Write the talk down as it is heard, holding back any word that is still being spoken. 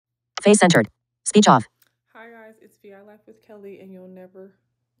Face centered. Speech off. Hi guys, it's VI Life with Kelly, and you'll never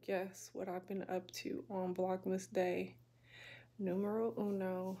guess what I've been up to on Vlogmas Day numero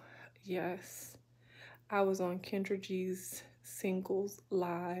uno. Yes, I was on Kendra G's singles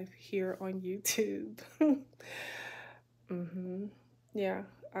live here on YouTube. Yeah,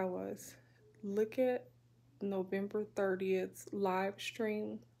 I was. Look at November 30th's live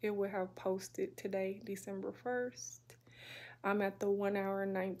stream. It will have posted today, December 1st. I'm at the 1 hour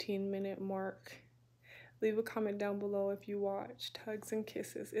and 19-minute mark. Leave a comment down below if you watched. Hugs and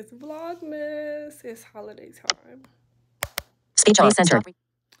kisses. It's Vlogmas. It's holiday time. Speech off. Centered.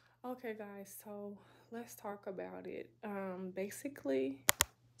 Okay, guys, so let's talk about it. Basically,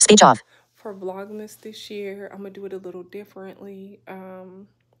 speech off. For Vlogmas this year, I'm gonna do it a little differently.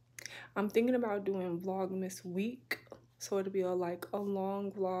 I'm thinking about doing Vlogmas week, so it'll be a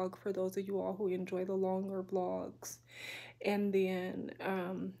long vlog for those of you all who enjoy the longer vlogs. And then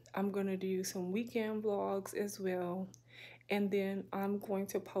I'm gonna do some weekend vlogs as well. And then I'm going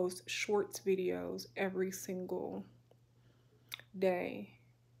to post shorts videos every single day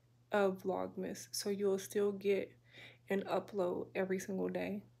of Vlogmas. So you'll still get an upload every single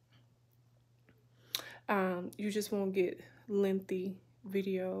day. You just won't get lengthy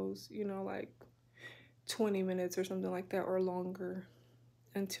videos, you know, like 20 minutes or something like that or longer,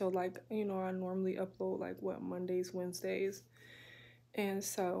 until I normally upload Mondays, Wednesdays. And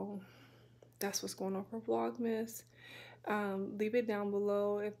so that's what's going on for Vlogmas. Leave it down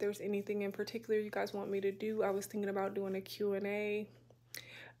below if there's anything in particular you guys want me to do. I was thinking about doing a Q&A.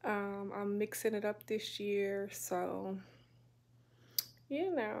 I'm mixing it up this year, so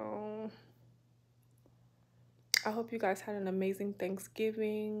I hope you guys had an amazing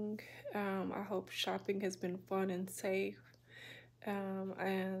Thanksgiving. I hope shopping has been fun and safe.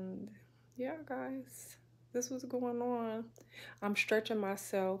 And yeah, guys, this was going on. I'm stretching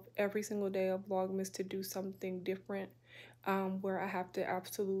myself every single day of Vlogmas to do something different, where I have to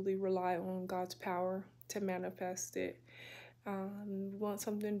absolutely rely on God's power to manifest it. You want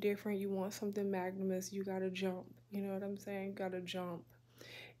something different, you want something magnanimous, you gotta jump. You know what I'm saying? You gotta jump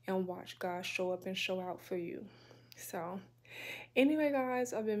and watch God show up and show out for you. So anyway,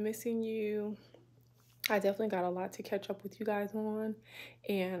 guys, I've been missing you. I definitely got a lot to catch up with you guys on,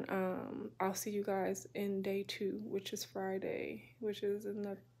 and I'll see you guys in day 2, which is Friday, which is in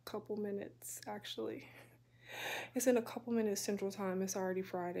a couple minutes. Actually, it's in a couple minutes Central Time. It's already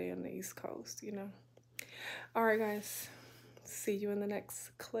Friday on the East Coast, you know. All right, guys, see you in the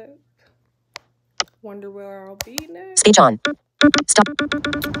next clip. Wonder where I'll be next. Speech on. Stop.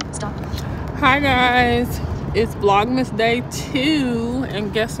 Hi guys, it's Vlogmas Day 2,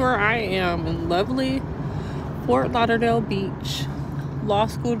 and guess where I am? In lovely Fort Lauderdale Beach. Law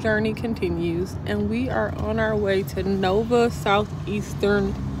school journey continues, and we are on our way to Nova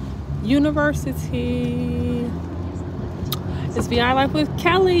Southeastern University. It's VI Life with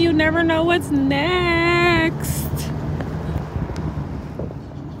Kelly. You never know what's next.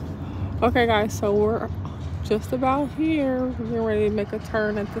 Okay guys, so we're just about here. We're getting ready to make a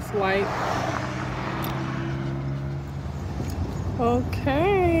turn at this light.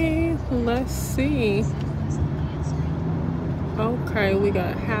 Okay, let's see. Okay, we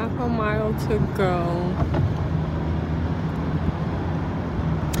got half a mile to go.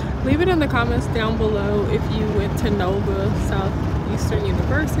 Leave it in the comments down below if you went to Nova Southeastern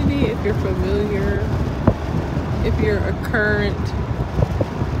University, if you're familiar, if you're a current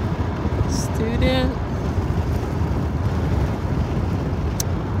student.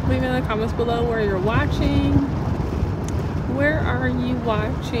 Leave it in the comments below where you're watching. Where are you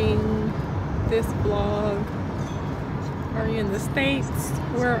watching this vlog? Are you in the States?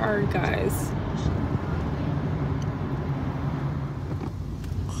 Where are you guys?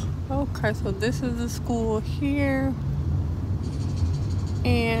 Okay, so this is the school here.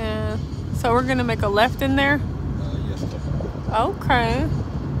 And so we're gonna make a left in there? Yes. Okay.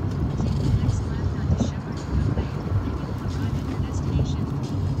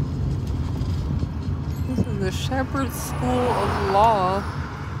 The Shepherd School of Law.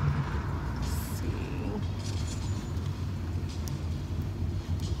 Let's see.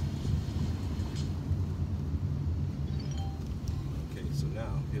 Okay, so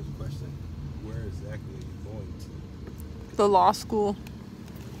now here's a question. Where exactly are you going to? The law school.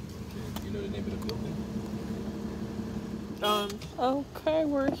 Okay, you know the name of the building? Okay,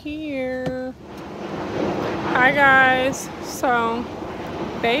 we're here. Hi guys. So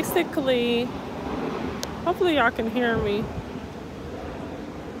basically, hopefully y'all can hear me.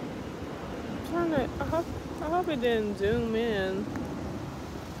 I hope it didn't zoom in.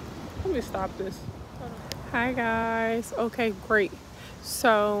 Let me stop this. Hi guys. Okay, great.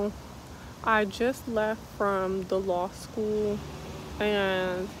 So I just left from the law school,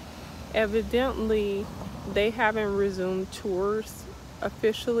 and evidently they haven't resumed tours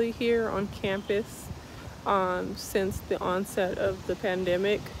officially here on campus since the onset of the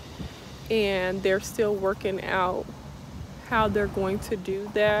pandemic, and they're still working out how they're going to do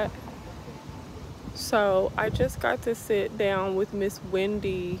that. So I just got to sit down with Miss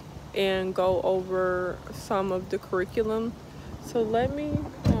Wendy and go over some of the curriculum. So let me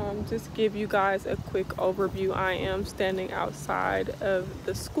just give you guys a quick overview. I am standing outside of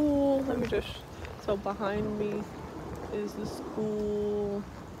the school. So behind me is the school.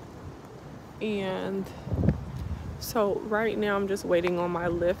 And so right now I'm just waiting on my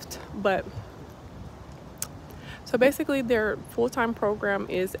Lyft. So basically their full-time program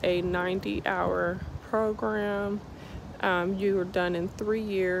is a 90-hour program. You're done in 3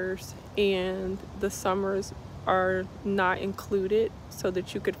 years, and the summers are not included so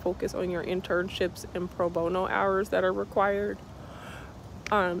that you could focus on your internships and pro bono hours that are required.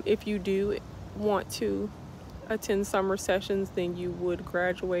 If you do want to attend summer sessions, then you would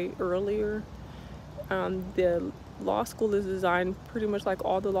graduate earlier. The law school is designed pretty much like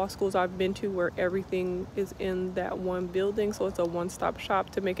all the law schools I've been to, where everything is in that one building, so it's a one-stop shop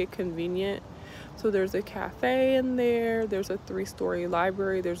to make it convenient. So there's a cafe in there, there's a 3-story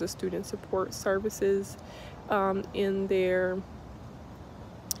library, there's a student support services in there,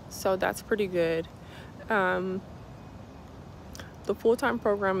 so that's pretty good. The full-time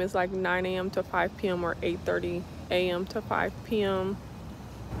program is like 9 a.m. to 5 p.m. or 8:30 a.m. to 5 p.m.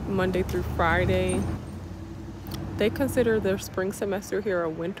 Monday through Friday. They consider their spring semester here a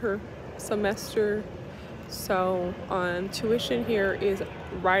winter semester. So tuition here is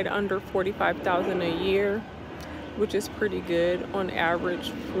right under $45,000 a year, which is pretty good on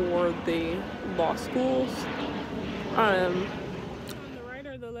average for the law schools. On the right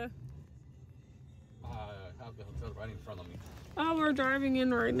or the left? I have the hotel right in front of me. Oh, we're driving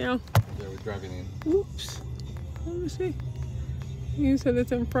in right now. Yeah, we're driving in. Oops. Let me see. You said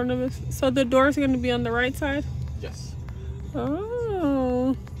it's in front of us. So the door is going to be on the right side? Yes.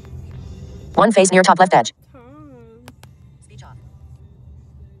 Oh. One face near top left edge. Speech off.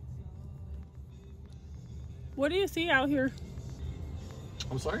 What do you see out here?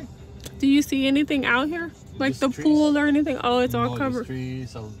 I'm sorry? Do you see anything out here? Like Just the trees. pool or anything? Oh, it's all No, covered.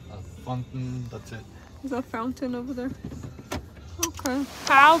 Trees, a fountain, that's it. There's a fountain over there. Okay.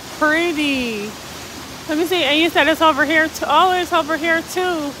 How pretty. Let me see. And you said it's over here too. Oh, it's over here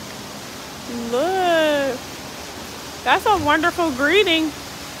too. Look. That's a wonderful greeting.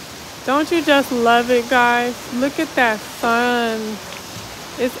 Don't you just love it, guys? Look at that sun.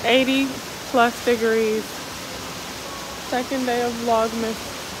 It's 80+ degrees. Second day of VLOGMAS.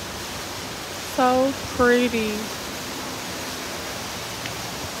 So pretty.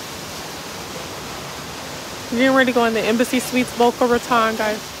 We're getting ready to go in the Embassy Suites Boca Raton,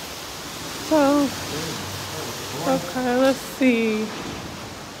 guys. So, okay, let's see.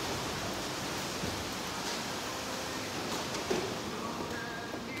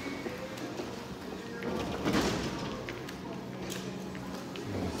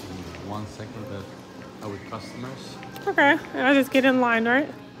 One second that are with customers. Okay, I'll just get in line, right?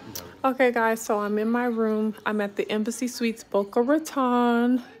 Okay, guys, so I'm in my room. I'm at the Embassy Suites Boca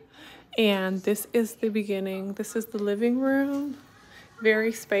Raton, and this is the beginning. This is the living room.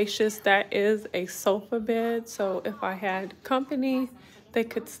 Very spacious. That is a sofa bed, so if I had company, they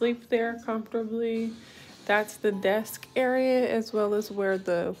could sleep there comfortably. That's the desk area, as well as where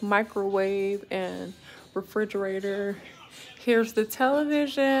the microwave and refrigerator. Here's the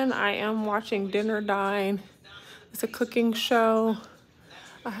television. I am watching Dinner Dine. It's a cooking show.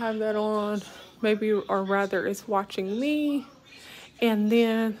 I have that on, maybe, or rather it's watching me. And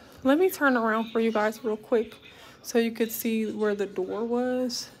then let me turn around for you guys real quick so you could see where the door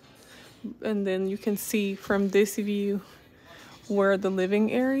was. And then you can see from this view where the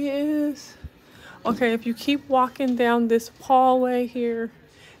living area is. Okay, if you keep walking down this hallway here,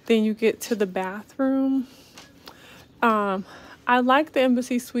 then you get to the bathroom. I like the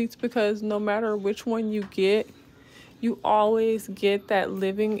Embassy Suites because no matter which one you get, you always get that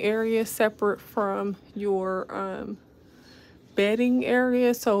living area separate from your bedding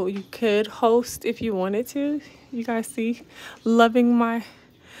area, so you could host if you wanted to. You guys see, loving my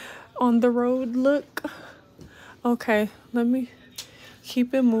on the road look. Okay, let me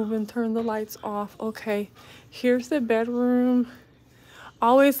keep it moving, turn the lights off. Okay, here's the bedroom. I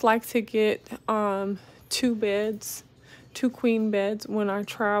always like to get 2 beds, 2 queen beds when I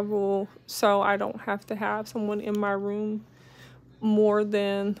travel, so I don't have to have someone in my room more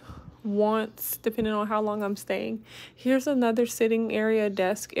than once, depending on how long I'm staying. Here's another sitting area,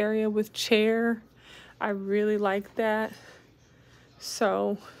 desk area with chair. I really like that.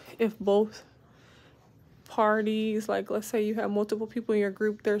 So if both parties, like let's say you have multiple people in your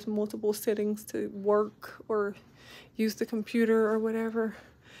group, there's multiple sittings to work or use the computer or whatever.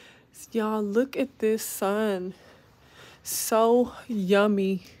 Y'all, look at this sun. So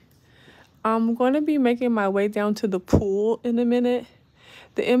yummy. I'm going to be making my way down to the pool in a minute.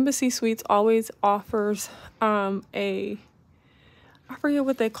 The Embassy Suites always offers I forget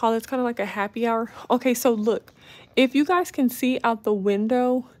what they call it. It's kind of like a happy hour. Okay, so look, if you guys can see out the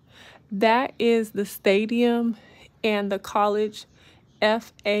window, that is the stadium and the college,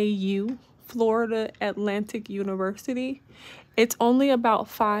 FAU, Florida Atlantic University. It's only about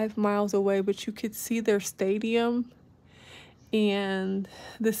 5 miles away, but you could see their stadium, and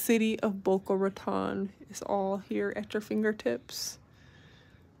the city of Boca Raton is all here at your fingertips.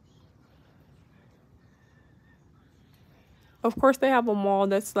 Of course, they have a mall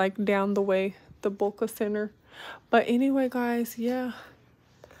that's like down the way, the Boca Center. But anyway, guys, yeah,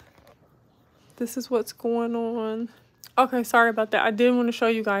 this is what's going on. Okay, sorry about that. I did want to show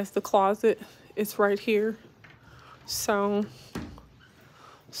you guys the closet. It's right here. So,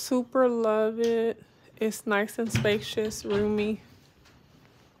 super love it. It's nice and spacious, roomy.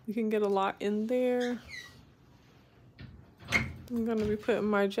 You can get a lot in there. I'm gonna be putting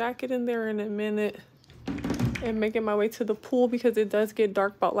my jacket in there in a minute and making my way to the pool because it does get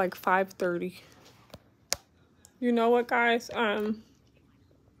dark about like 5:30. You know what, guys? I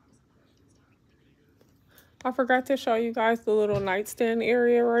forgot to show you guys the little nightstand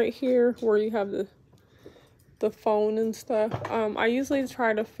area right here where you have the phone and stuff. I usually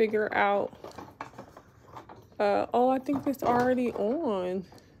try to figure out oh, I think it's already on.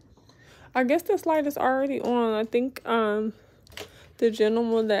 I guess this light is already on. I think the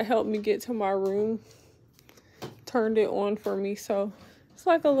gentleman that helped me get to my room turned it on for me. So it's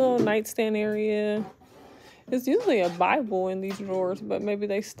like a little nightstand area. It's usually a Bible in these drawers, but maybe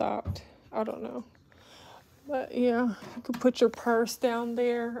they stopped. I don't know. But yeah, you could put your purse down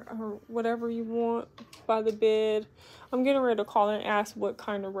there or whatever you want by the bed. I'm getting ready to call and ask what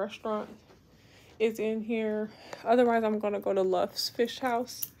kind of restaurant is in here. Otherwise, I'm gonna go to Luffs Fish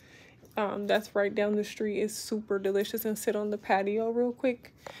House. That's right down the street. It's super delicious, and sit on the patio real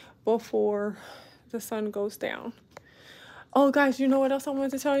quick before the sun goes down. Oh, guys, you know what else I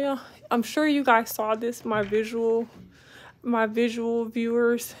wanted to tell y'all? I'm sure you guys saw this, my visual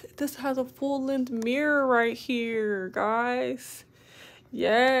viewers. This has a full-length mirror right here, guys.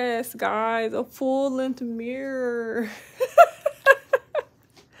 Yes, guys, a full-length mirror.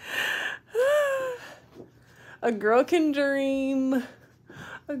 A girl can dream.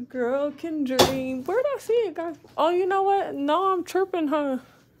 A girl can dream. Where did I see it, guys? Oh, you know what? No, I'm tripping, huh?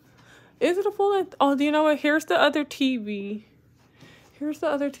 Is it a full length? Oh, do you know what? Here's the other TV. Here's the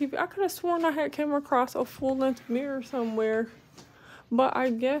other TV. I could have sworn I had came across a full length mirror somewhere, but I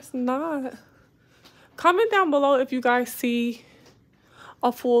guess not. Comment down below if you guys see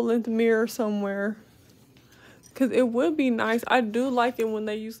a full length mirror somewhere, because it would be nice. I do like it when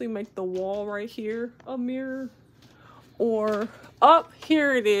they usually make the wall right here a mirror, or up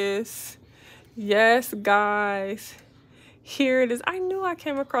here it is. Yes, guys, here it is. I knew I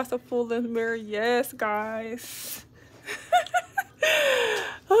came across a full-length mirror. Yes, guys.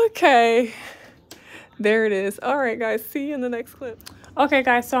 Okay, there it is. All right, guys, see you in the next clip. Okay,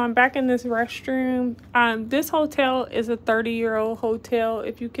 guys, so I'm back in this restroom. This hotel is a 30-year-old hotel.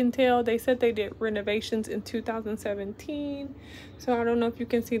 If you can tell, they said they did renovations in 2017. So I don't know if you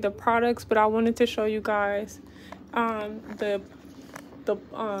can see the products, but I wanted to show you guys the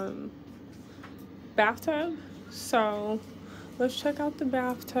bathtub. So let's check out the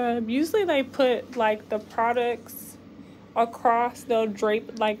bathtub. Usually they put like the products across, they'll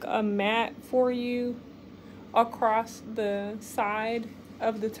drape like a mat for you across the side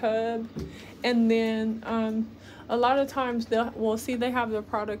of the tub, and then a lot of times we'll see they have the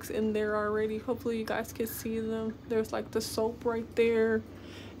products in there already. Hopefully you guys can see them. There's like the soap right there,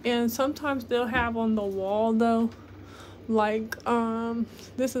 and sometimes they'll have on the wall though, like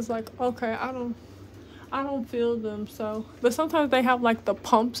this is like, okay, I don't feel them, so, but sometimes they have like the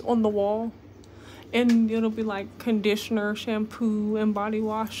pumps on the wall, and it'll be like conditioner, shampoo, and body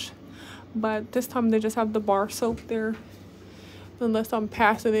wash. But this time they just have the bar soap there, unless I'm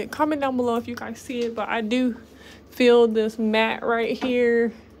passing it. Comment down below if you guys see it, but I do feel this mat right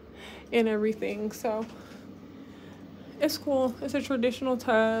here and everything, so it's cool. It's a traditional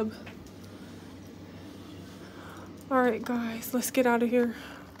tub. All right, guys, let's get out of here.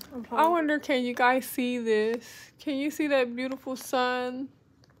 I wonder, can you guys see this? Can you see that beautiful sun?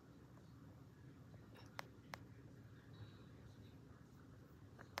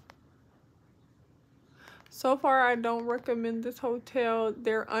 So far, I don't recommend this hotel.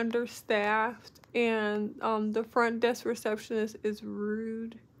 They're understaffed, and the front desk receptionist is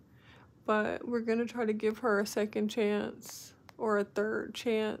rude. But we're gonna try to give her a second chance or a third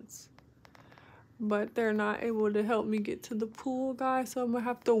chance. But they're not able to help me get to the pool, guys, so I'm gonna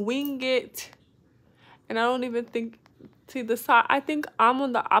have to wing it. And I don't even think, see the side, I think I'm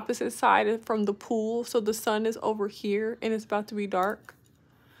on the opposite side from the pool, so the sun is over here and it's about to be dark.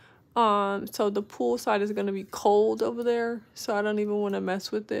 So the pool side is gonna be cold over there, so I don't even want to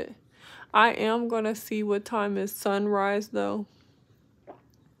mess with it. I am gonna see what time is sunrise though.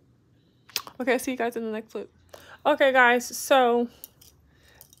 Okay, see you guys in the next clip. Okay guys, so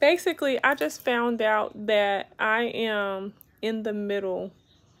basically I just found out that I am in the middle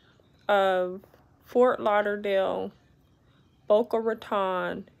of Fort Lauderdale, Boca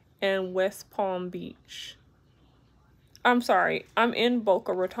Raton, and West Palm Beach. I'm sorry, I'm in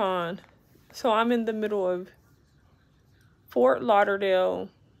Boca Raton. So I'm in the middle of Fort Lauderdale,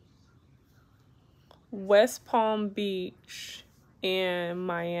 West Palm Beach, and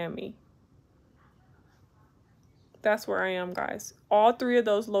Miami. That's where I am, guys. All three of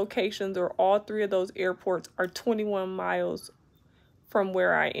those locations, or all three of those airports, are 21 miles from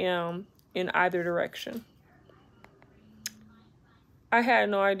where I am in either direction. I had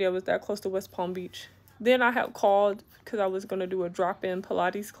no idea it was that close to West Palm Beach. Then I had called because I was going to do a drop-in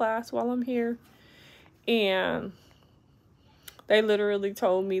Pilates class while I'm here. And they literally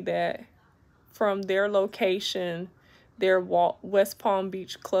told me that from their location, their West Palm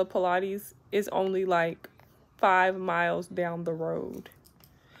Beach Club Pilates is only like 5 miles down the road.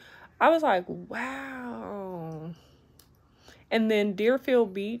 I was like, wow. And then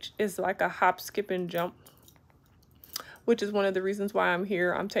Deerfield Beach is like a hop, skip, and jump, which is one of the reasons why I'm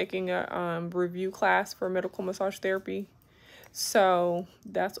here. I'm taking a review class for medical massage therapy. So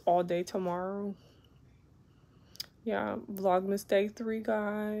that's all day tomorrow. Yeah, Vlogmas day 3,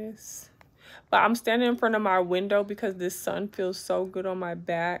 guys. But I'm standing in front of my window because this sun feels so good on my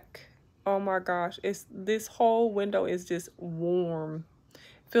back. Oh my gosh, this whole window is just warm.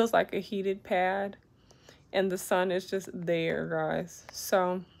 Feels like a heated pad. And the sun is just there, guys.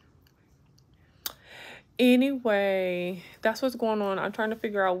 So anyway, that's what's going on. I'm trying to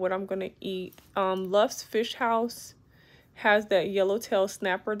figure out what I'm gonna eat. Luffs Fish House has that yellowtail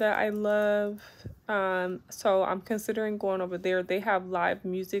snapper that I love. So I'm considering going over there. They have live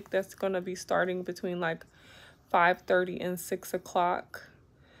music that's gonna be starting between like 5:30 and 6 o'clock.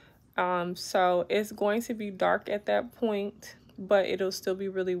 So it's going to be dark at that point, but it'll still be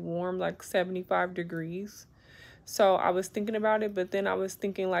really warm, like 75 degrees. So I was thinking about it, but then I was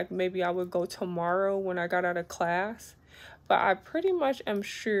thinking like maybe I would go tomorrow when I got out of class. But I pretty much am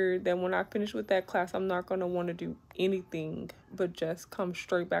sure that when I finish with that class, I'm not going to want to do anything but just come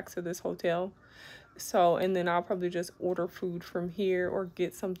straight back to this hotel. So, and then I'll probably just order food from here or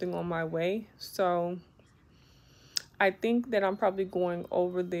get something on my way. So I think that I'm probably going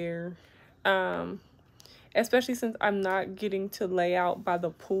over there, especially since I'm not getting to lay out by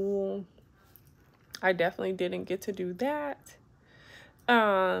the pool. I definitely didn't get to do that.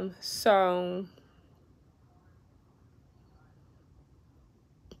 So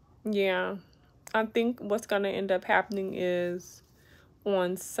yeah, I think what's gonna end up happening is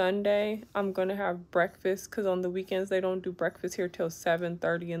on Sunday I'm gonna have breakfast, because on the weekends they don't do breakfast here till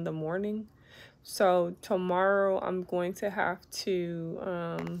 7:30 in the morning. So tomorrow I'm going to have to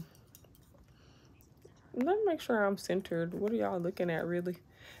let me make sure I'm centered. What are y'all looking at, really?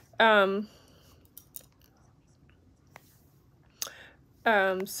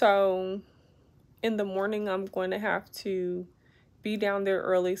 So in the morning I'm going to have to be down there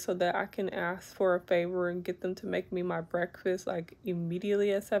early so that I can ask for a favor and get them to make me my breakfast like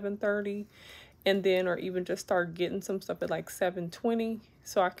immediately at 7:30, and then or even just start getting some stuff at like 7:20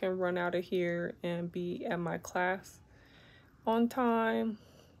 so I can run out of here and be at my class on time.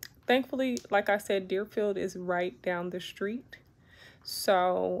 Thankfully, like I said, Deerfield is right down the street.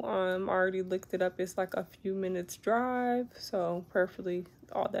 So I already looked it up. It's like a few minutes drive. So perfectly,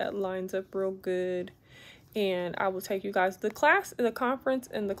 all that lines up real good. And I will take you guys. The conference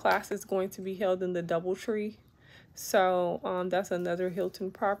and the class is going to be held in the DoubleTree. So that's another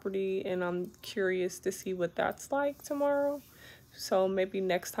Hilton property, and I'm curious to see what that's like tomorrow. So maybe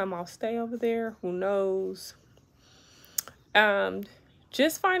next time I'll stay over there. Who knows?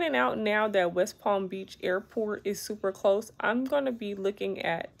 Just finding out now that West Palm Beach Airport is super close. I'm going to be looking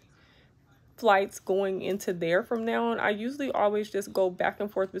at flights going into there from now on. I usually always just go back and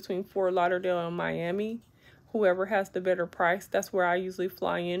forth between Fort Lauderdale and Miami. Whoever has the better price, that's where I usually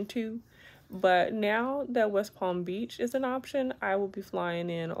fly into. But now that West Palm Beach is an option, I will be flying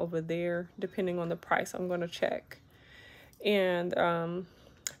in over there depending on the price. I'm going to check. And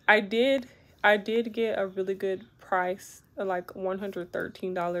I did get a really good price, like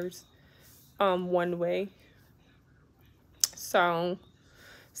 $113 one way. So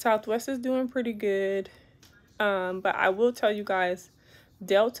Southwest is doing pretty good. But I will tell you guys,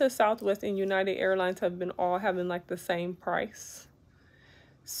 Delta, Southwest, and United Airlines have been all having like the same price.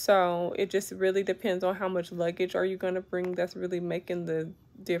 So it just really depends on how much luggage are you going to bring. That's really making the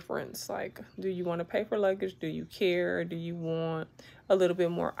difference. Like, do you want to pay for luggage? Do you care? Do you want a little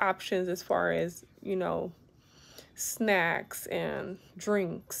bit more options as far as, you know, snacks and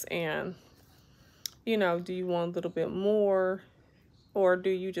drinks? And, you know, do you want a little bit more? Or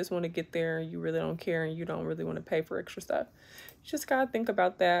do you just want to get there and you really don't care and you don't really want to pay for extra stuff? You just got to think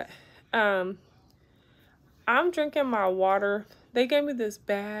about that. I'm drinking my water. They gave me this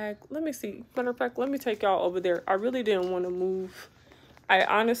bag. Let me see. Matter of fact, let me take y'all over there. I really didn't want to move. I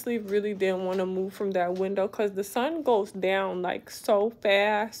honestly really didn't want to move from that window because the sun goes down like so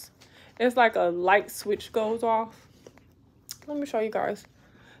fast. It's like a light switch goes off. Let me show you guys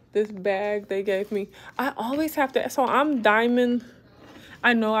this bag they gave me. I always have to, so I'm Diamond.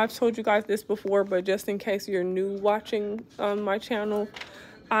 I know I've told you guys this before, but just in case you're new watching on my channel,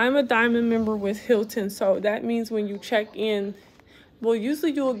 I'm a Diamond member with Hilton. So that means when you check in, well,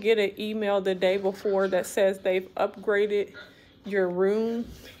 usually you'll get an email the day before that says they've upgraded your room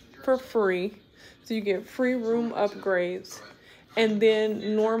for free. So you get free room upgrades. And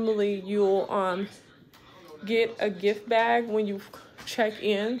then normally you'll get a gift bag when you check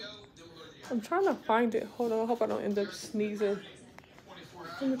in. I'm trying to find it. Hold on, I hope I don't end up sneezing.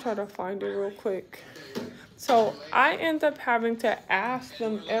 Let me try to find it real quick. So I end up having to ask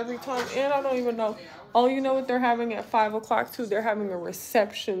them every time, and I don't even know. Oh, you know what they're having at 5 o'clock too? They're having a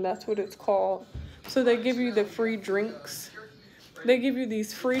reception. That's what it's called. So they give you the free drinks. They give you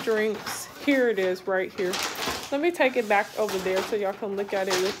these free drinks. Here it is right here. Let me take it back over there so y'all can look at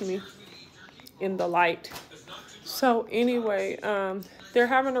it with me in the light. So anyway, they're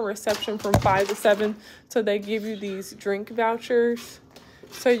having a reception from 5 to 7. So they give you these drink vouchers.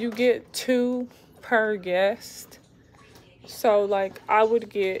 So you get 2 per guest. So like I would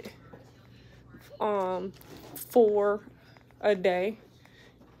get 4 a day.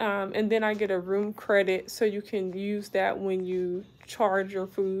 And then I get a room credit, so you can use that when you charge your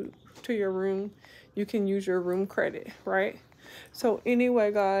food to your room. You can use your room credit, right? So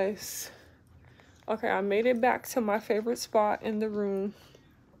anyway, guys, okay, I made it back to my favorite spot in the room,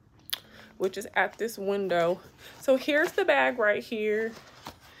 which is at this window. So here's the bag right here.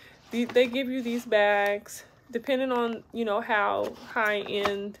 They give you these bags depending on, you know, how high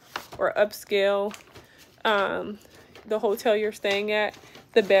end or upscale the hotel you're staying at,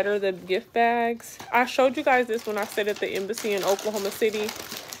 the better the gift bags. I showed you guys this when I stayed at the embassy in Oklahoma City.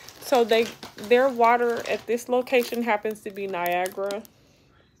 So their water at this location happens to be Niagara.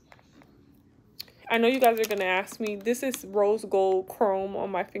 I know you guys are gonna ask me, this is rose gold chrome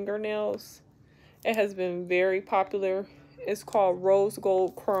on my fingernails. It has been very popular. It's called rose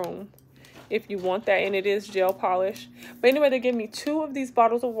gold chrome if you want that, and it is gel polish. But anyway, they gave me 2 of these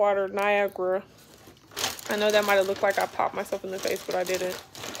bottles of water, Niagara. I know that might have looked like I popped myself in the face, but I didn't.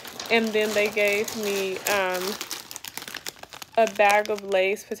 And then they gave me a bag of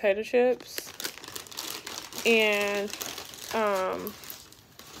Lay's potato chips and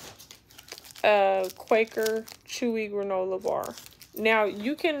a Quaker chewy granola bar. Now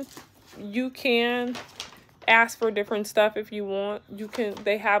you can ask for different stuff if you want.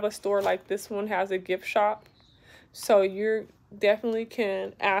 They have a store like this one has a gift shop, so you definitely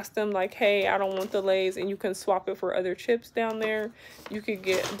can ask them like, hey, I don't want the Lay's, and you can swap it for other chips down there. You could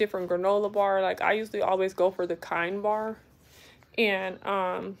get different granola bar. Like I usually always go for the Kind bar, and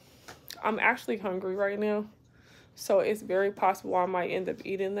I'm actually hungry right now, so it's very possible I might end up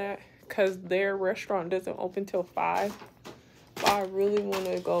eating that because their restaurant doesn't open till 5. But I really want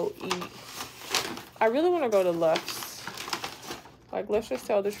to go eat. I really want to go to Luffs. Like, let's just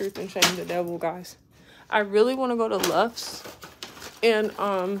tell the truth and shame the devil, guys. I really want to go to Luffs, and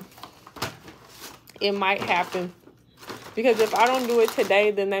it might happen, because if I don't do it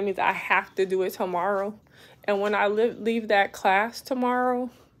today, then that means I have to do it tomorrow. And when I leave that class tomorrow,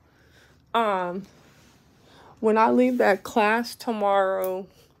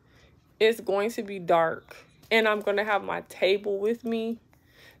 it's going to be dark, and I'm going to have my table with me.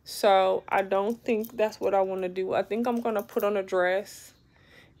 So I don't think that's what I want to do. I think I'm going to put on a dress,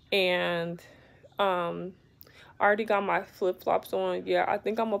 and I already got my flip-flops on. Yeah, I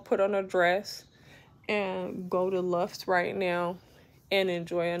think I'm going to put on a dress and go to Luffs right now and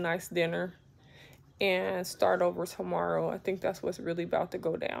enjoy a nice dinner. and start over tomorrow. I think that's what's really about to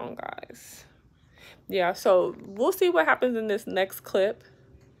go down, guys. Yeah, so we'll see what happens in this next clip,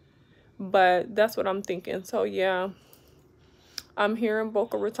 but that's what I'm thinking. So yeah, I'm here in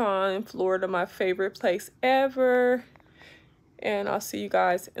Boca Raton, Florida, my favorite place ever, and I'll see you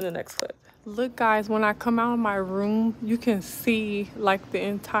guys in the next clip. Look, guys, when I come out of my room, you can see like the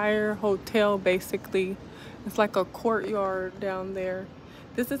entire hotel. Basically, it's like a courtyard down there.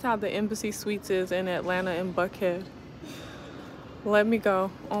 This is how the Embassy Suites is in Atlanta and Buckhead. Let me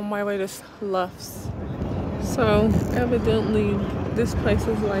go on my way to Luffs. So evidently this place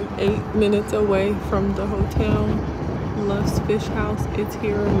is like 8 minutes away from the hotel. Luffs Fish House. It's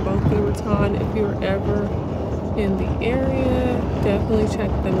here in Boca Raton. If you're ever in the area, definitely check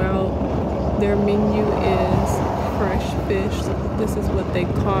them out. Their menu is fresh fish. This is what they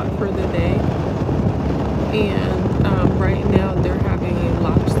caught for the day. And right now they're having a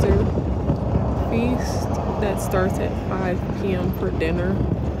lobster feast that starts at 5 p.m. for dinner.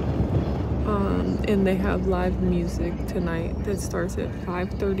 And they have live music tonight that starts at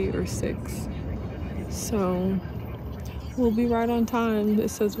 5:30 or 6. So we'll be right on time. It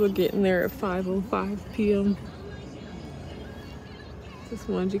says we're getting there at 5:05 p.m. Just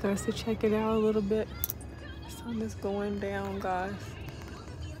wanted you guys to check it out a little bit. The sun is going down, guys.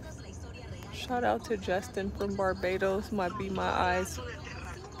 Shout out to Justin from Barbados, my Be My Eyes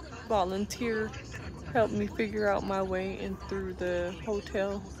volunteer. Helped me figure out my way in through the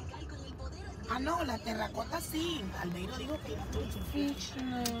hotel. Ah, no, la terracota sí. Albeiro dijo que iba con su fish.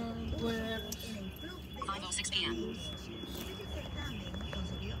 5:06 p.m.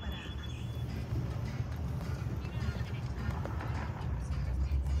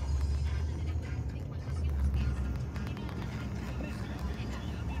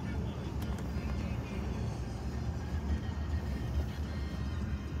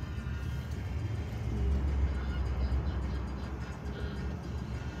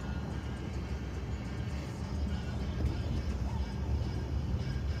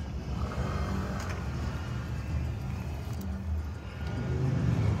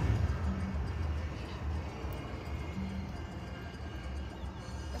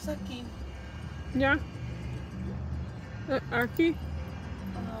 Es aquí. Ya. Aquí.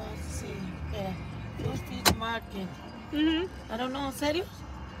 Sí, espera. First Fish Market. Mhm. I don't know, ¿en serio?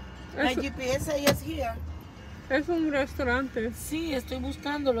 My GPS is here. Es un restaurante. Sí, estoy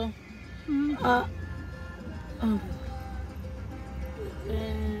buscándolo. Mhm. No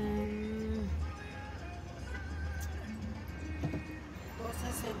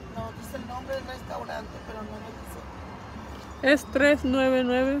dice el nombre del restaurante, pero no lo dice. Es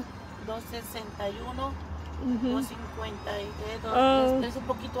 399. 261, Mhm. 252, es un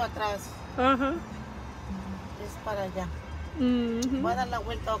poquito atrás. Ajá. Es para allá. Mhm. Voy a dar la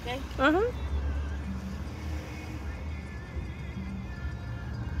vuelta, ¿ok? Ajá.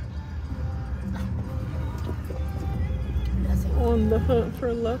 Gracias. On the hunt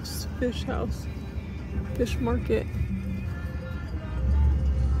for Luffs Fish House, Fish Market.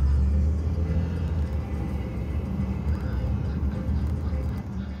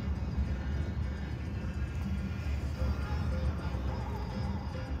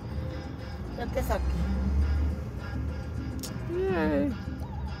 Ya te saqué. Yay.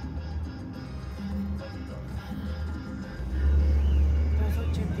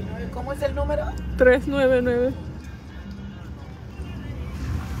 289. ¿Cómo es el número? 399.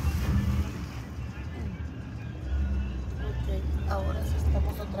 Ok, ahora sí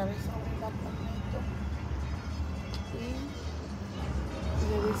estamos otra vez sobre el apartamento. Y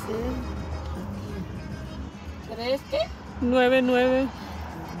debe ser aquí. ¿Crees que? 99.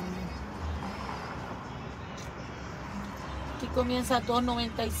 Aquí comienza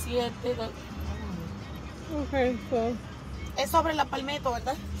 297. Okay, so Es sobre la Palmetto,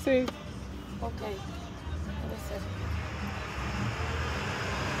 ¿verdad? sí. Ok, debe ser.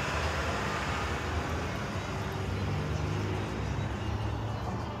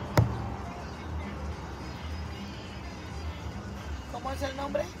 ¿Cómo es el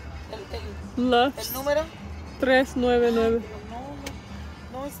nombre? El Luffs número. 399.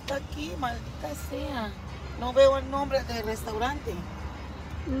 No está aquí, maldita sea. No veo el nombre del restaurante.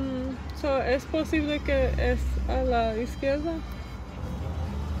 So, ¿es posible que es a la izquierda?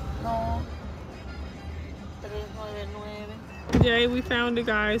 No. 399. Yay, we found it,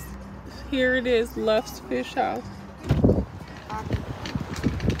 guys. Here it is, Luffs Fish House.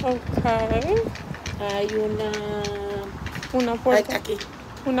 Okay. Hay Una puerta. Aquí.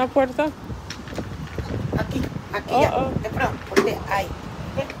 Una puerta. Aquí ya. Oh. De pronto, porque hay.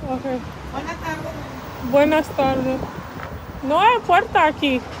 Okay. Buenas tardes. Buenas tardes. No hay puerta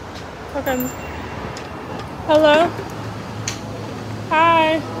aquí. Okay. Hello.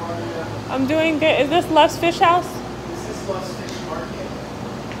 Hi. I'm doing good. Is this Luffs Fish House? This is Luffs Fish Market.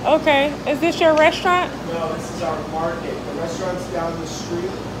 Okay. Is this your restaurant? No, this is our market. The restaurant's down the street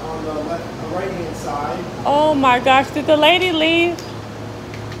on the right-hand side. Oh my gosh. Did the lady leave?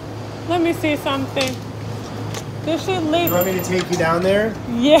 Let me see something. Did she leave? You want me to take you down there?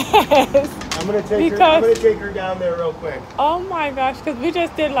 Yes. I'm gonna take her down there real quick. Oh my gosh, because we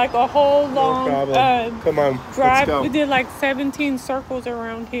just did like a whole long No problem. Come on, drive. let's go. We did like 17 circles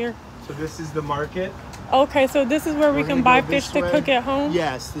around here. So this is the market. Okay, so this is where we can buy fish to cook at home?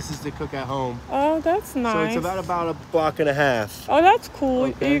 Yes, this is to cook at home. Oh, that's nice. So it's about a block and a half. Oh, that's cool.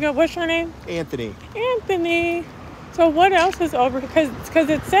 Okay. You got, what's your name? Anthony. Anthony. So what else is over? Because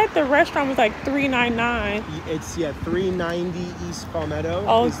it said the restaurant was like $3.99. It's $390 East Palmetto.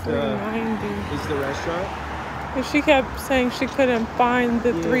 Oh, is $3.90 is the restaurant. And she kept saying she couldn't find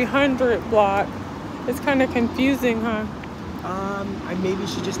the 300 block. It's kind of confusing, huh? Maybe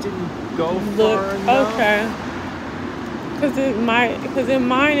she just didn't go Look, far enough. okay. Because in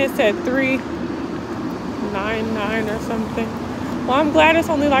mine it said 399 or something. Well, I'm glad it's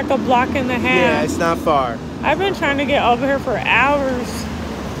only like a block and a half. Yeah, it's not far. I've been trying to get over here for hours.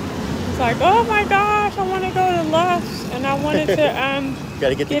 It's like, oh my gosh, I want to go to Luffs, and I wanted to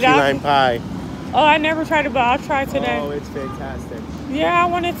Gotta get the key out. lime pie. Oh, I never tried it, but I'll try today. Oh, it's fantastic. Yeah, I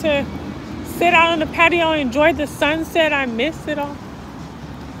wanted to sit out on the patio and enjoy the sunset. I missed it all.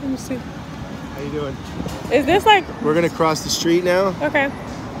 Let me see. How you doing? Is this like? We're gonna cross the street now. Okay.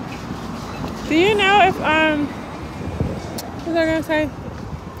 Do you know if what was I gonna say?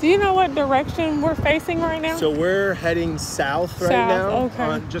 Do you know what direction we're facing right now? So we're heading south right now.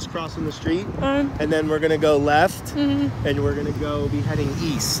 Okay. Just crossing the street, Um, and then we're gonna go left, mhm. and we're gonna be heading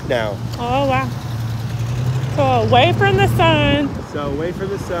east now. Oh wow. So away from the sun. So away from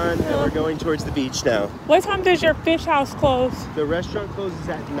the sun, and we're going towards the beach now. What time does your fish house close? The restaurant closes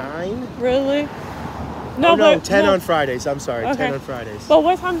at 9. Really? No, but 10 on Fridays. I'm sorry, Okay. 10 on Fridays. But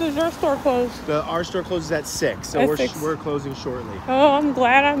what time does your store close? Our store closes at 6, so At we're 6. we're closing shortly. Oh, I'm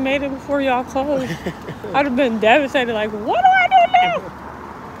glad I made it before y'all closed. I'd have been devastated. Like, what do I do now?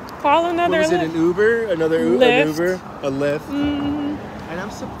 Call another. What is it? An Uber? An Lyft. Uber? A Lyft? Mm-hmm.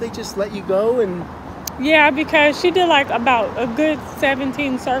 And they just let you go and. Yeah, because she did like about a good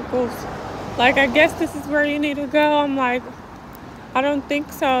 17 circles. Like, I guess this is where you need to go. I'm like, I don't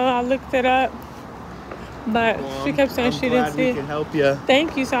think so. I looked it up. But she kept saying she didn't see I'm glad we it. can help you.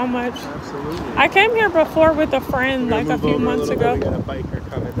 Thank you so much. Absolutely. I came here before with a friend like a few months ago. We got a biker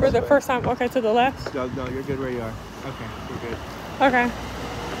coming For the first time. Okay, to the left. No, you're good where you are. Okay, you're good. Okay.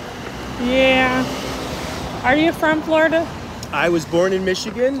 Yeah. Are you from Florida? I was born in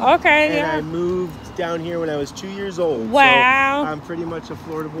Michigan. Okay, and yeah. I moved down here when I was 2 years old. Wow. So I'm pretty much a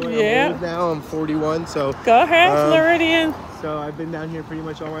Florida boy. Yeah. I'm old now. I'm 41. So Go ahead, Floridian. So I've been down here pretty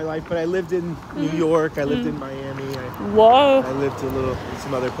much all my life. But I lived in New York. I lived in Miami. Whoa. I lived in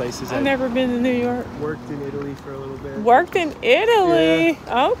some other places. I've never been to New York. Worked in Italy for a little bit. Worked in Italy?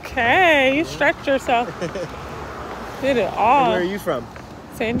 Yeah. Okay. You stretched yourself. Did it all. And where are you from?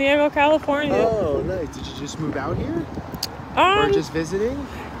 San Diego, California. Oh, nice. Did you just move out here? Or just visiting?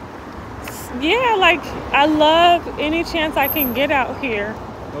 Yeah, like I love any chance I can get out here.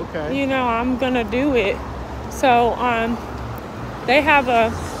 Okay. You know, I'm gonna do it. So they have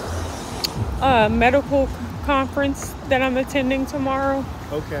a medical conference that I'm attending tomorrow.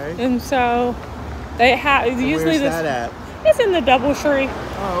 Okay. And so they have usually where's that at? It's in the Doubletree.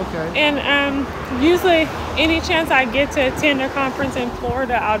 Oh, okay. And usually any chance I get to attend a conference in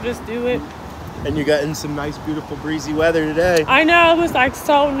Florida, I'll just do it. And you got in some nice, beautiful, breezy weather today. I know, it was like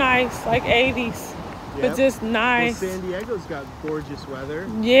so nice, like 80s, Yep. but just nice. Well, San Diego's got gorgeous weather.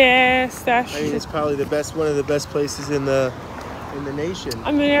 Yes, that's I mean, it's probably one of the best places in the nation.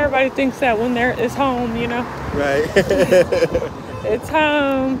 I mean, everybody thinks that when it's home, you know. Right. It's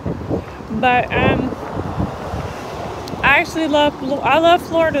home, but I actually love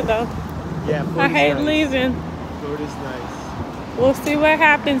Florida though. Yeah, I hate nice. leaving. Florida's nice. We'll see what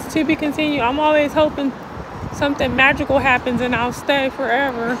happens. To be continued. I'm always hoping something magical happens and I'll stay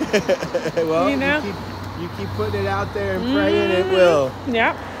forever. Well, you know, you keep putting it out there and praying it will.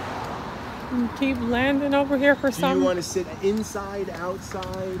 Yep. And keep landing over here for something. Do you want to sit inside,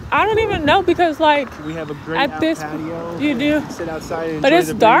 outside? I don't even know because like we have a great patio. You do. Sit outside and but enjoy it's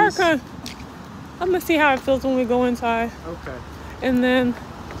the dark. breeze. I'm gonna see how it feels when we go inside. Okay. And then,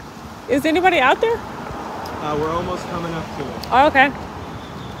 is anybody out there? We're almost coming up to it. Oh, okay.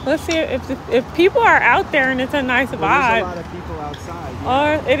 Let's see if people are out there and it's a nice vibe. There's a lot of people outside.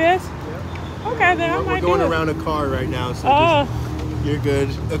 Yeah. It is? Yep. Okay, then I might We're going do it. around a car right now, so Oh. you're good.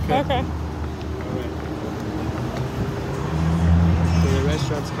 Okay. Okay. All right.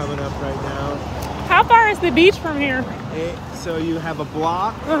 restaurants coming up right now. How far is the beach from here? So you have a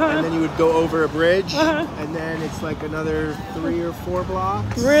block, Uh-huh. and then you would go over a bridge, Uh-huh. and then it's like another 3 or 4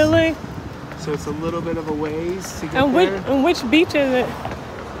 blocks. Really? So it's a little bit of a ways to get And there. which beach is it?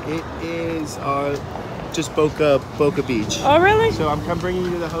 It is just Boca Beach. Oh, really? So I'm bringing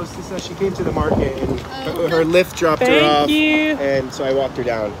you to the hostess. She came to the market, and her Lyft dropped her off. Thank you. And so I walked her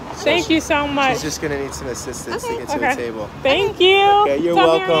down. So Thank you so much. She's just gonna need some assistance to get to Okay. the table. Thank you. Okay, you're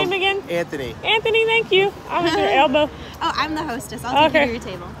Tell me welcome. your name again. Anthony. Anthony, thank you. I'm at your elbow. Oh, I'm the hostess. I'll take you to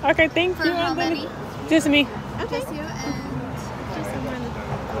your table. Okay, thank For you, how Anthony. many? Just me. Okay. Just you and just somewhere in the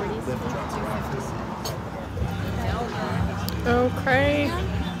 40s. Okay.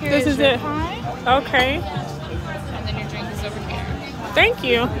 Here This is your it. pie. Okay. And then your drink is over here. Thank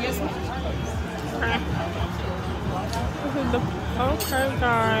you. Yes, ma'am. Okay. This is the, okay,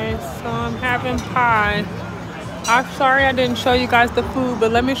 guys. So I'm having pie. I'm sorry I didn't show you guys the food,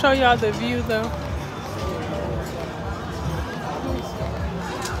 but let me show y'all the view though.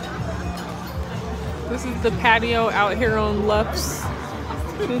 This is the patio out here on Luffs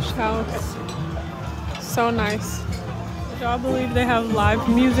Fish House. So nice. Y'all believe they have live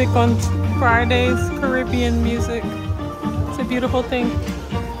music on Fridays, Caribbean music. It's a beautiful thing.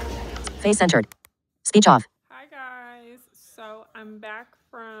 Face centered. Speech off. Hi guys, so I'm back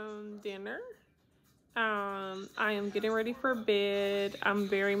from dinner. I am getting ready for bed. I'm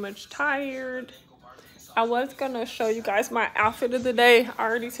very much tired. I was gonna show you guys my outfit of the day. I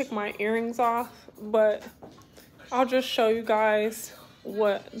already took my earrings off, but I'll just show you guys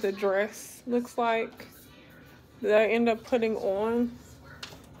what the dress looks like that I end up putting on.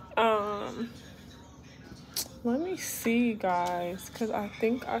 Let me see, guys, because I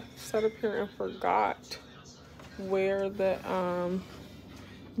think I sat up here and forgot where the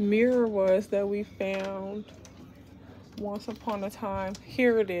mirror was that we found once upon a time.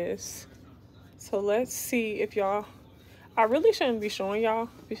 Here it is. So let's see if y'all, I really shouldn't be showing y'all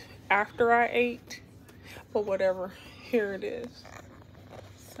after I ate, but whatever. Here it is.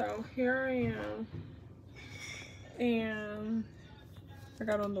 So here I am, and I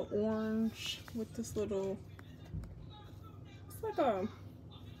got on the orange with this little, it's like a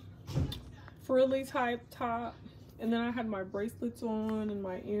frilly type top, and then I had my bracelets on and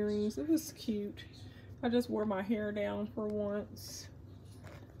my earrings. It was cute. I just wore my hair down for once,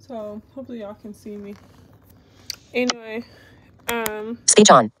 so hopefully y'all can see me. Anyway,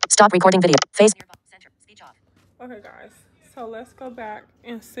 Speech on. Stop recording video. Face center. Speech off. okay guys, so let's go back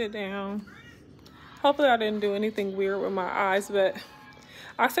and sit down. Hopefully I didn't do anything weird with my eyes, but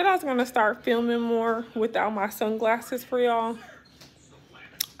I said I was gonna start filming more without my sunglasses for y'all.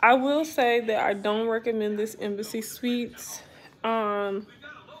 I will say that I don't recommend this Embassy Suites.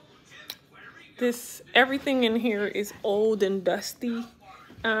 Everything in here is old and dusty.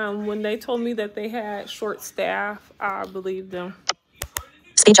 When they told me that they had short staff, I believed them.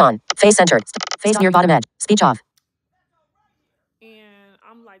 Speech on. Face centered. Face near bottom edge. Speech off. And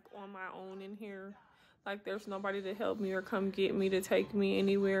I'm like on my own in here. Like there's nobody to help me or come get me to take me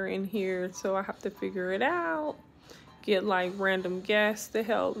anywhere in here. So I have to figure it out. Get like random guests to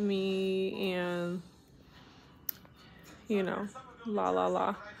help me, and you know,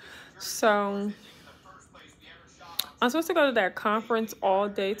 la. So I'm supposed to go to that conference all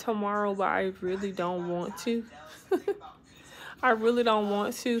day tomorrow, but I really don't want to. I really don't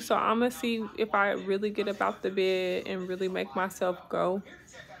want to. So I'm gonna see if I really get up out the bed and really make myself go.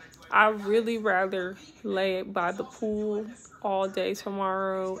 I'd really rather lay by the pool all day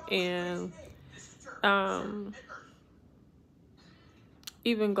tomorrow and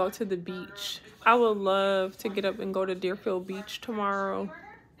even go to the beach. I would love to get up and go to Deerfield Beach tomorrow,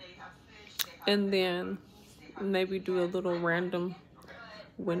 and then maybe do a little random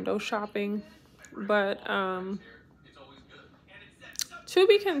window shopping. But to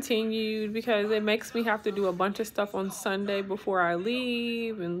be continued, because it makes me have to do a bunch of stuff on Sunday before I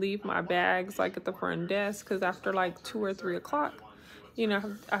leave, and leave my bags like at the front desk, because after like 2 or 3 o'clock, you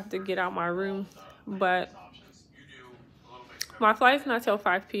know, I have to get out my room. But my flight's not till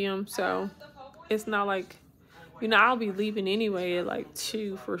 5 p.m. so it's not like, you know, I'll be leaving anyway at like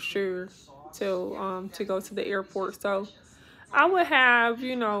 2 for sure till to go to the airport. So I would have,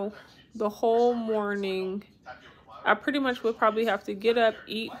 you know, the whole morning. I pretty much would probably have to get up,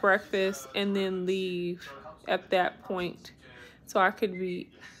 eat breakfast, and then leave at that point. So I could be,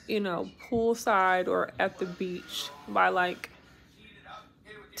 you know, poolside or at the beach by like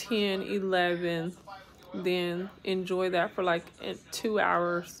 10, 11. Then enjoy that for like 2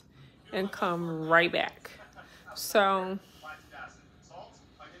 hours and come right back. So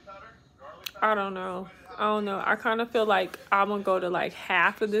I don't know. I don't know. I kind of feel like I'm gonna go to like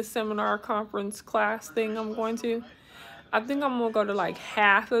half of this seminar conference class thing I'm going to. I think I'm gonna go to like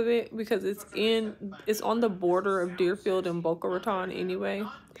half of it because it's on the border of Deerfield and Boca Raton anyway.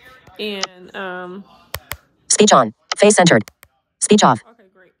 And Speech on. Face centered. Speech off. okay,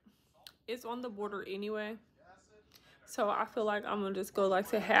 great. It's on the border anyway. So I feel like I'm gonna just go like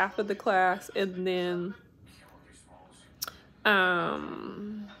to half of the class and then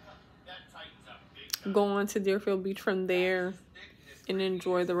go on to Deerfield Beach from there and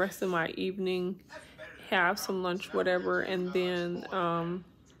enjoy the rest of my evening, have some lunch, whatever, and then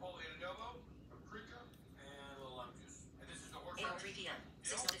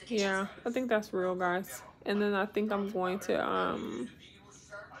yeah, I think that's real, guys. And then I think I'm going to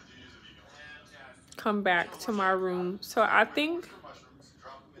come back to my room. So I think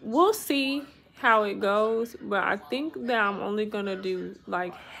we'll see how it goes, but I think that I'm only gonna do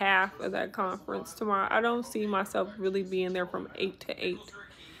like half of that conference tomorrow. I don't see myself really being there from 8 to 8.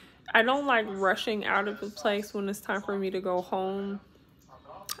 I don't like rushing out of the place when it's time for me to go home.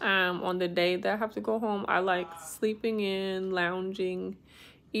 On the day that I have to go home, I like sleeping in, lounging,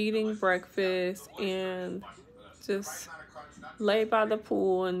 eating breakfast, and just lay by the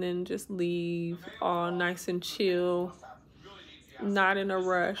pool and then just leave all nice and chill, not in a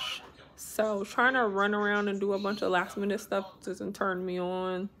rush. So trying to run around and do a bunch of last minute stuff doesn't turn me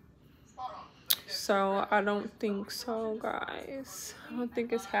on. So I don't think so, guys. I don't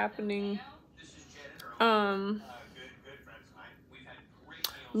think it's happening.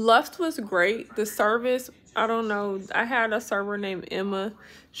 Luffs was great. The service, I don't know. I had a server named Emma.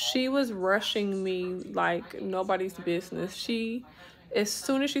 She was rushing me like nobody's business. As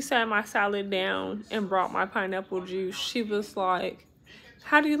soon as she sat my salad down and brought my pineapple juice, she was like,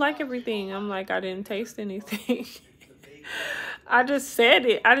 "How do you like everything?" I'm like, "I didn't taste anything." I just said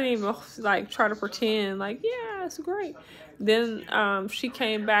it. I didn't even like try to pretend like, yeah, it's great. Then she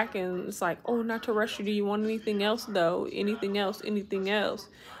came back and it's like, "Oh, not to rush you. Do you want anything else though? Anything else? Anything else?"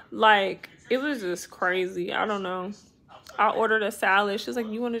 Like, it was just crazy. I don't know. I ordered a salad. She's like,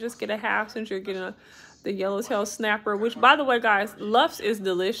 "You want to just get a half since you're getting the yellowtail snapper?" Which, by the way, guys, Luffs is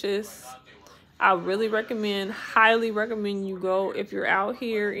delicious. I really highly recommend you go. If you're out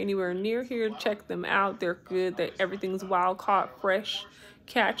here, anywhere near here, check them out. They're good. Everything's wild caught, fresh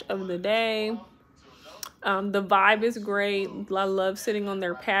catch of the day. The vibe is great. I love sitting on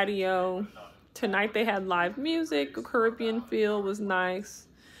their patio. Tonight they had live music. A Caribbean feel was nice.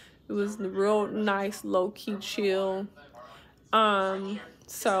 It was real nice, low-key chill.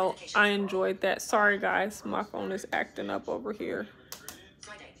 So I enjoyed that. Sorry, guys. My phone is acting up over here.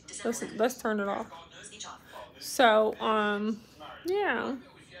 Let's turn it off. So, yeah,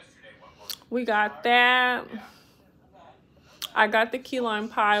 we got that. I got the key lime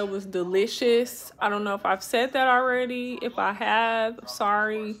pie. It was delicious. I don't know if I've said that already. If I have,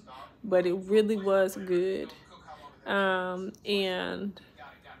 sorry, but it really was good. And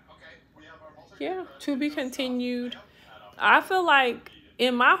yeah, to be continued. I feel like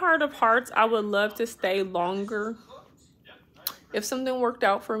in my heart of hearts, I would love to stay longer. If something worked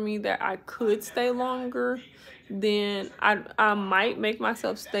out for me that I could stay longer, then I might make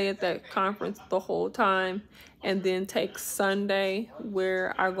myself stay at that conference the whole time and then take Sunday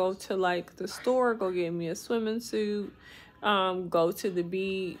where I go to like the store, go get me a swimming suit, go to the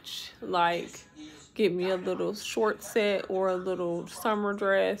beach, like get me a little short set or a little summer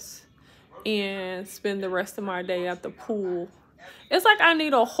dress and spend the rest of my day at the pool. It's like I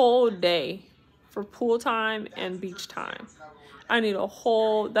need a whole day for pool time and beach time. I need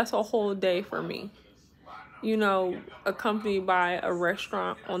that's a whole day for me. You know, accompanied by a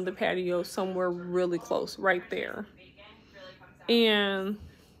restaurant on the patio somewhere really close, right there. And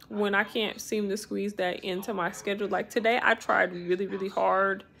when I can't seem to squeeze that into my schedule, like today I tried really, really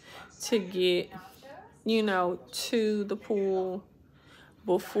hard to get, you know, to the pool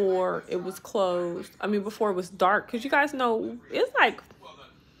before it was closed. I mean, before it was dark. Because you guys know, it's like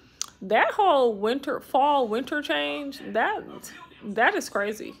that whole fall winter change, that is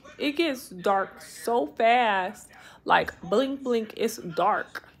crazy. It gets dark so fast, like blink blink, it's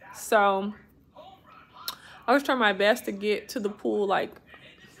dark. So I was trying my best to get to the pool like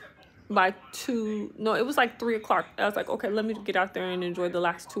by it was like 3 o'clock. I was like, okay, let me get out there and enjoy the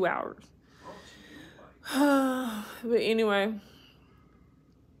last 2 hours. But anyway,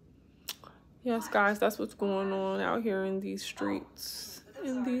 yes, guys, that's what's going on out here in these streets,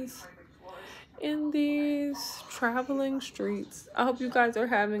 in these traveling streets. I hope you guys are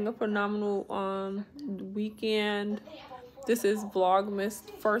having a phenomenal weekend. This is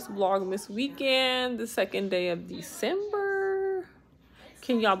first Vlogmas weekend, the 2nd day of December.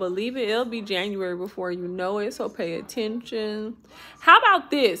 Can y'all believe it? It'll be January before you know it, so pay attention. How about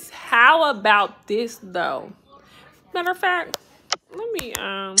this? How about this, though? Matter of fact, let me,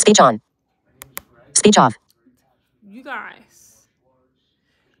 Speech on. Speech off. you guys,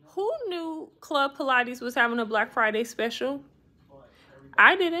 who knew Club Pilates was having a Black Friday special?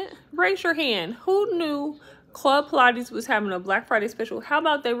 I didn't. Raise your hand. Who knew Club Pilates was having a Black Friday special? How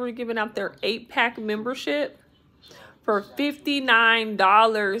about they were giving out their 8-pack membership for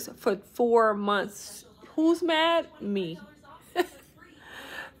 $59 for 4 months? Who's mad? Me.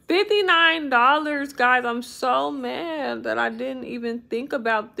 $59, guys. I'm so mad that I didn't even think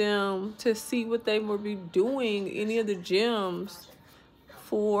about them to see what they would be doing, any of the gyms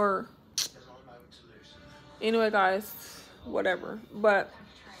for. Anyway, guys, whatever. But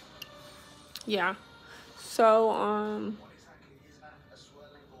yeah, so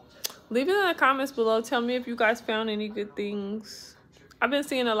leave it in the comments below. Tell me if you guys found any good things. I've been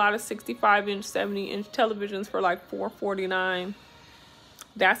seeing a lot of 65-inch, 70-inch televisions for like $449.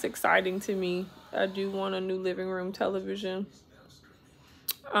 That's exciting to me. I do want a new living room television.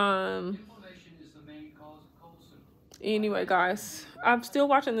 Anyway, guys, I'm still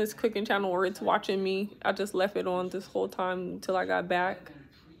watching this cooking channel, or it's watching me. I just left it on this whole time until I got back.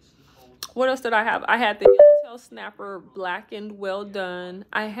 What else did I have? I had the yellowtail snapper blackened well done.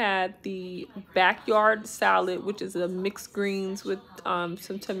 I had the backyard salad, which is a mixed greens with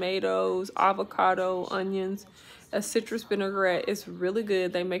some tomatoes, avocado, onions, a citrus vinaigrette. It's really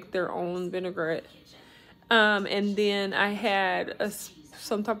good. They make their own vinaigrette. And then I had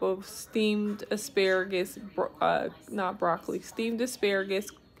some type of steamed asparagus, not broccoli, steamed asparagus,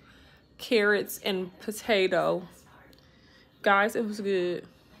 carrots, and potato. Guys, it was good.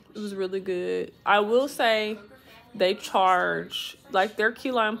 It was really good. I will say they charge, like, their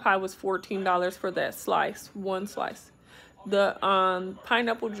key lime pie was $14 for that slice, one slice. The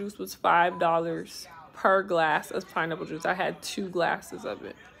pineapple juice was $5 per glass of pineapple juice. I had 2 glasses of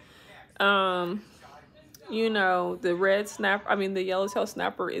it. You know, the the yellowtail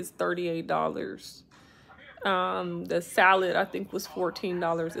snapper is $38. The salad, I think, was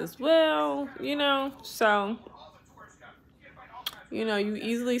 $14 as well, you know. So, you know, you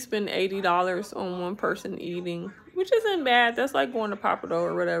easily spend $80 on one person eating, which isn't bad. That's like going to Papa Dough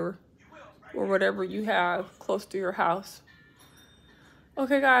or whatever you have close to your house.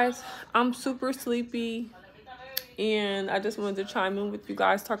 Okay, guys, I'm super sleepy, and I just wanted to chime in with you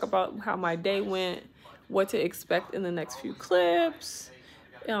guys, talk about how my day went, what to expect in the next few clips.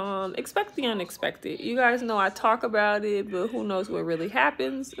 Expect the unexpected. You guys know I talk about it, but who knows what really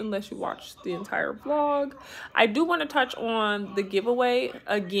happens unless you watch the entire vlog. I do want to touch on the giveaway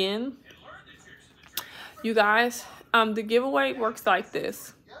again. You guys, the giveaway works like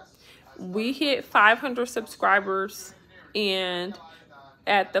this. We hit 500 subscribers, and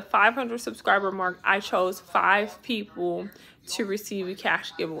at the 500 subscriber mark, I chose 5 people to receive a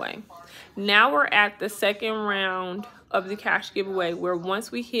cash giveaway. Now we're at the second round of the cash giveaway, where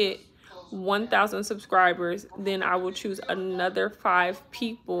once we hit 1,000 subscribers, then I will choose another 5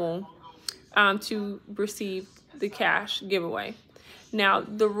 people to receive the cash giveaway. Now,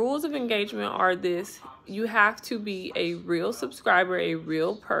 the rules of engagement are this. You have to be a real subscriber, a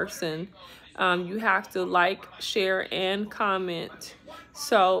real person. You have to like, share, and comment.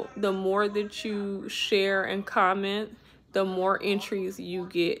 So the more that you share and comment, the more entries you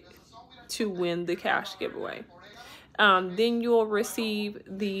get to win the cash giveaway. Then you'll receive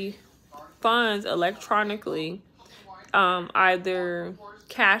the funds electronically, either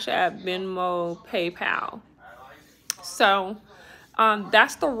Cash App, Venmo, PayPal. So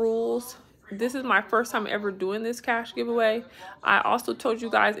that's the rules. This is my first time ever doing this cash giveaway. I also told you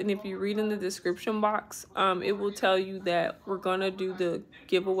guys, and if you read in the description box, it will tell you that we're gonna do the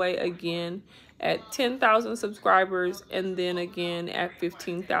giveaway again at 10,000 subscribers, and then again at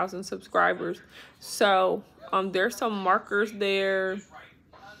 15,000 subscribers. So there's some markers there,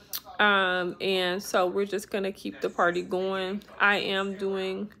 and so we're just gonna keep the party going. I am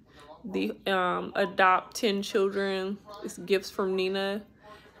doing the adopt 10 children. It's gifts from Nina.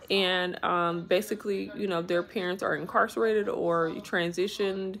 And basically, you know, their parents are incarcerated or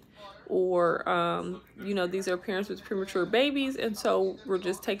transitioned, or you know, these are parents with premature babies, and so we're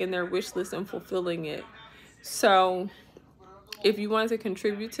just taking their wish list and fulfilling it. So if you want to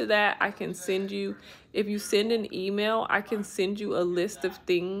contribute to that, I can send you, if you send an email, I can send you a list of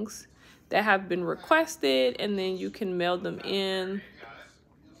things that have been requested, and then you can mail them in,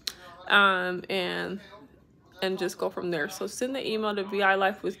 and just go from there. So send the email to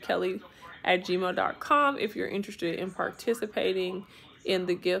vilifewithkelly@gmail.com if you're interested in participating in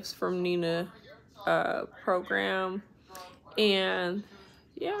the Gifts from Nina program. And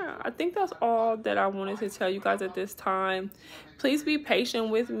yeah, I think that's all that I wanted to tell you guys at this time. Please be patient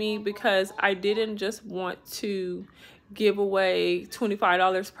with me because I didn't just want to give away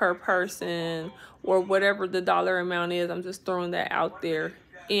 $25 per person or whatever the dollar amount is. I'm just throwing that out there.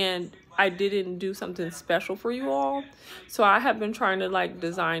 And I didn't do something special for you all. So I have been trying to like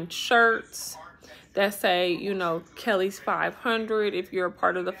design shirts that say, you know, Kelly's 500 if you're a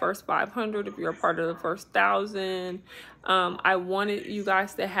part of the first 500, if you're a part of the first 1,000. I wanted you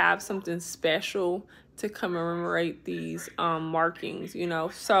guys to have something special to commemorate these markings, you know.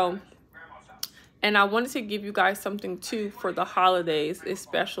 So, and I wanted to give you guys something too for the holidays. It's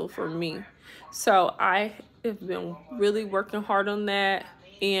special for me. So I have been really working hard on that.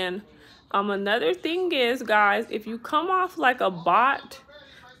 And another thing is, guys, if you come off like a bot,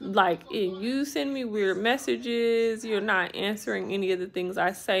 like if you send me weird messages, you're not answering any of the things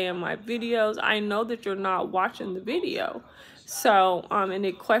I say in my videos, I know that you're not watching the video. So and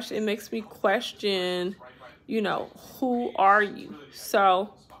it makes me question, you know, who are you?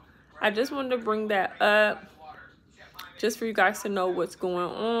 So I just wanted to bring that up just for you guys to know what's going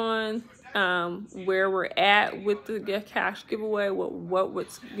on, where we're at with the cash giveaway,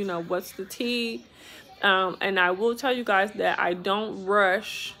 what's you know, what's the tea. And I will tell you guys that I don't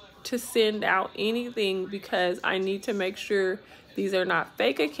rush to send out anything because I need to make sure these are not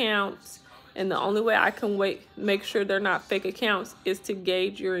fake accounts. And the only way I can make sure they're not fake accounts is to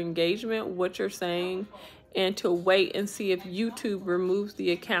gauge your engagement, what you're saying, and to wait and see if YouTube removes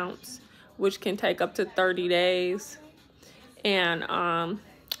the accounts, which can take up to 30 days. And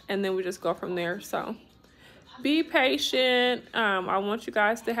then we just go from there. So be patient. I want you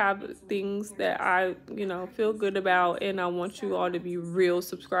guys to have things that I, you know, feel good about, and I want you all to be real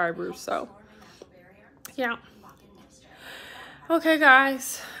subscribers. So yeah. Okay,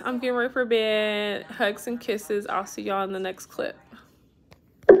 guys, I'm getting ready for bed. Hugs and kisses. I'll see y'all in the next clip.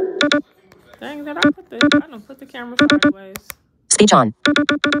 Dang, I don't put the camera sideways. Speech on.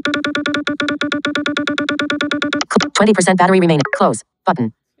 20% battery remaining. Close.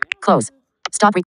 Button. Close. Stop.